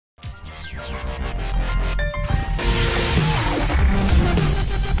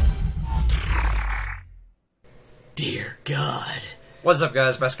God. What's up,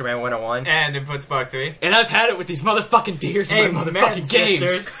 guys? Maskerman 101. And Input Spark 3. And I've had it with these motherfucking deers in my motherfucking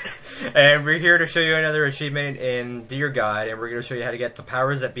games. And we're here to show you another achievement in Deer Guide, and we're going to show you how to get the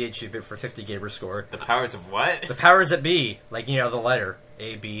Powers That Be achievement for 50 gamer score. The powers of what? The Powers That Be, like, you know, the letter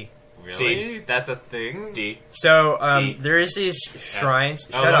A, B. Really? C. That's a thing? D. So, D. there is these shrines.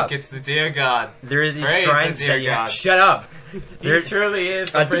 Oh, Shut look, up. it's the Deer God. There are these Praise shrines the that deer you god. Shut up. There truly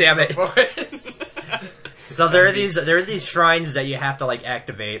is. God damn it. Forest. So there are these shrines that you have to like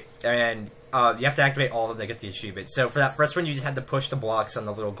activate, and you have to activate all of them to get the achievement. So for that first one, you just had to push the blocks on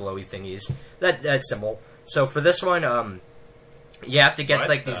the little glowy thingies. That's simple. So for this one, you have to get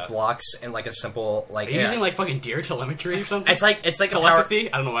like these blocks and like a simple like. Are you using like fucking deer telemetry or something? It's like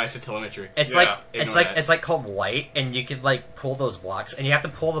telepathy. I don't know why I said telemetry. It's like called light, and you could like pull those blocks, and you have to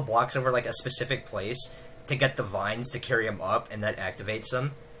pull the blocks over like a specific place to get the vines to carry them up, and that activates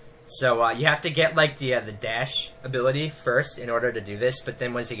them. So you have to get like the dash ability first in order to do this, but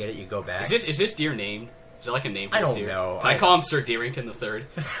then once you get it, you go back. Is this deer named? Is there like a name for I this don't deer? know. Can I call him Sir Deerington III?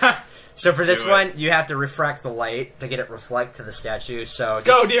 So for this one, you have to refract the light to get it reflect to the statue. So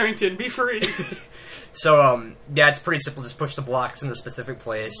go Deerington, be free. So yeah, it's pretty simple. Just push the blocks in the specific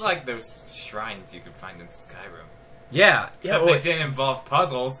place. It's like those shrines you could find in Skyrim. Yeah, Except they didn't involve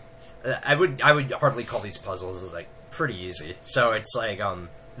puzzles. I would hardly call these puzzles. It's like pretty easy. So it's like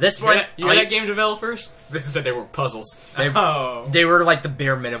this one. You hear that, game developers? This said they were puzzles. They were like the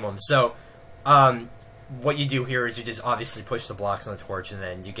bare minimum. So what you do here is you just obviously push the blocks on the torch, and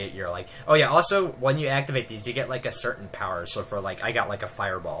then you get your like. Oh yeah. Also, when you activate these, you get like a certain power. So for like, I got like a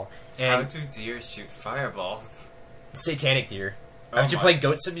fireball. And how do deer shoot fireballs? Satanic deer. Oh Haven't you played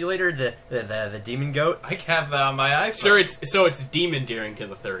Goat Simulator, the demon goat? I have that on my iPhone. Sure, it's Demon Deerington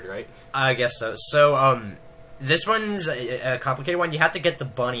III, right? I guess so. So this one's a complicated one. You have to get the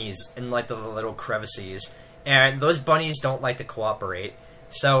bunnies in like the little crevices, and those bunnies don't like to cooperate.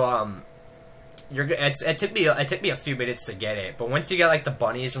 So it took me a few minutes to get it, but once you get like the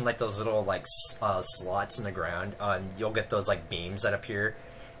bunnies and like those little like slots in the ground, you'll get those like beams that appear.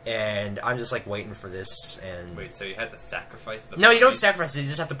 And I'm just like waiting for this. And wait, so you had to sacrifice the? No, you don't sacrifice it. You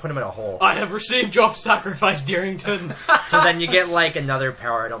just have to put them in a hole. I have received your sacrifice, Deerington. So then you get like another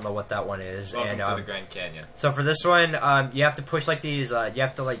power. I don't know what that one is. Welcome and to the Grand Canyon. So for this one, you have to push like these. You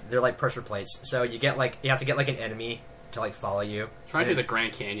have to like they're like pressure plates. So you have to get like an enemy to like follow you. Trying to do the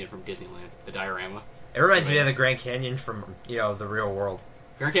Grand Canyon from Disneyland, the diorama. It reminds me of the Grand Canyon from the real world.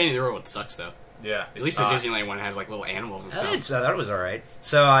 Grand Canyon, the real world sucks though. Yeah, at least the Disneyland one has like little animals and stuff. That was alright.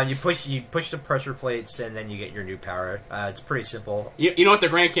 So you push the pressure plates, and then you get your new power. It's pretty simple. You know what the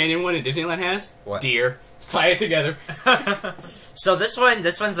Grand Canyon one in Disneyland has? What? Deer. Tie it together. So this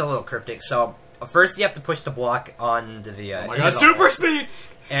one's a little cryptic. So first you have to push the block on the. Oh my god! Super speed.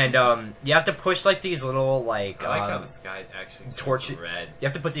 And you have to push like these little like. I like how the sky actually turns red. You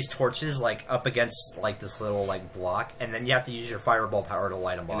have to put these torches like up against like this little like block, and then you have to use your fireball power to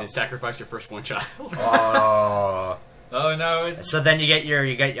light them up. And then sacrifice your firstborn child. Oh. Oh no! It's... So then you get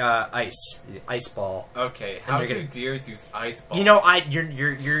ice ball. Okay, how do deers use ice balls? You know,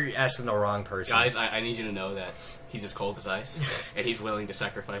 you're asking the wrong person. Guys, I need you to know that he's as cold as ice, and he's willing to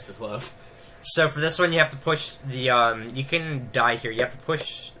sacrifice his love. So for this one, you have to push the you can die here. You have to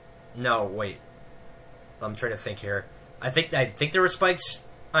push. No, wait. I'm trying to think here. I think there were spikes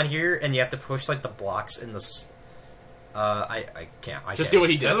on here, and you have to push like the blocks in this. I can't. Just do what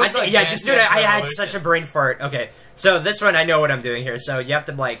he did. Yeah, just do it. I had such a brain fart. Okay, so this one I know what I'm doing here. So you have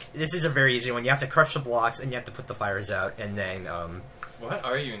to like this is a very easy one. You have to crush the blocks, and you have to put the fires out, and then What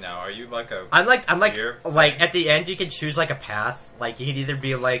are you now? Are you like a? I'm like at the end you can choose like a path. Like you can either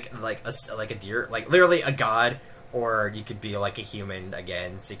be like a deer, like literally a god, or you could be like a human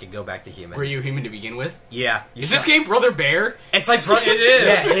again. So you could go back to human. Were you human to begin with? Yeah. Is this game Brother Bear? It's like it is.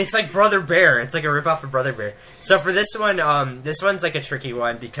 Yeah, it's like Brother Bear. It's like a ripoff of Brother Bear. So for this one, this one's like a tricky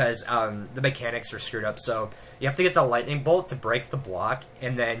one because the mechanics are screwed up. So you have to get the lightning bolt to break the block,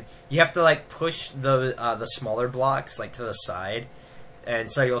 and then you have to like push the smaller blocks like to the side.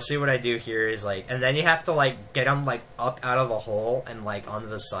 And so you'll see what I do here is like, and then you have to like get them like up out of the hole and like onto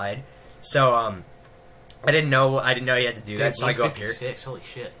the side. So I didn't know you had to do that. So I go up here. Holy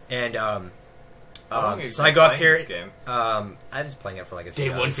shit! And so I go up here. I was playing it for like a few Day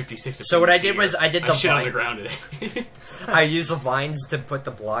hours. 156. So what I did was I did the shit on vine. the ground today. I used the vines to put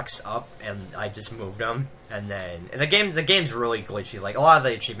the blocks up, and I just moved them. And then the game's really glitchy. Like a lot of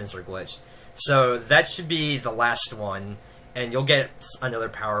the achievements are glitched. So that should be the last one. And you'll get another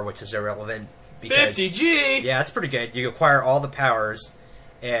power, which is irrelevant. Because, 50G! Yeah, that's pretty good. You acquire all the powers.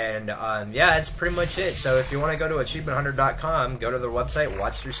 And, yeah, that's pretty much it. So if you want to go to achievementhunter.com, go to their website,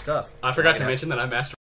 watch their stuff. I forgot to mention that I mastered